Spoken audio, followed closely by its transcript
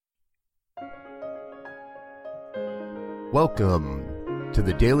Welcome to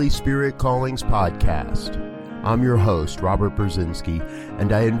the Daily Spirit Callings Podcast. I'm your host, Robert Brzezinski,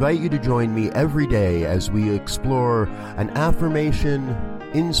 and I invite you to join me every day as we explore an affirmation,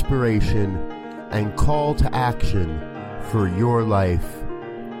 inspiration, and call to action for your life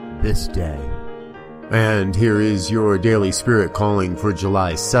this day. And here is your Daily Spirit Calling for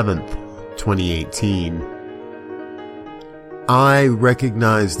July 7th, 2018. I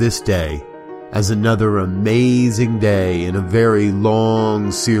recognize this day as another amazing day in a very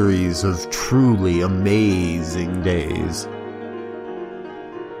long series of truly amazing days.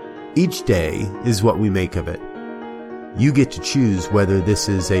 Each day is what we make of it. You get to choose whether this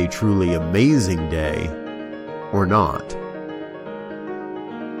is a truly amazing day or not.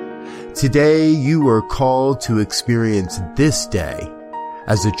 Today, you are called to experience this day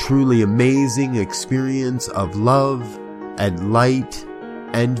as a truly amazing experience of love and light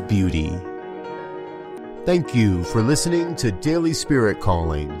and beauty. Thank you for listening to Daily Spirit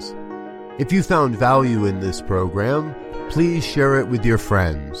Callings. If you found value in this program, please share it with your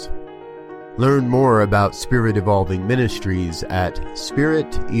friends. Learn more about Spirit Evolving Ministries at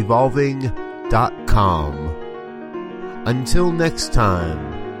spiritevolving.com. Until next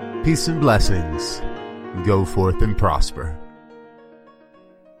time, peace and blessings. Go forth and prosper.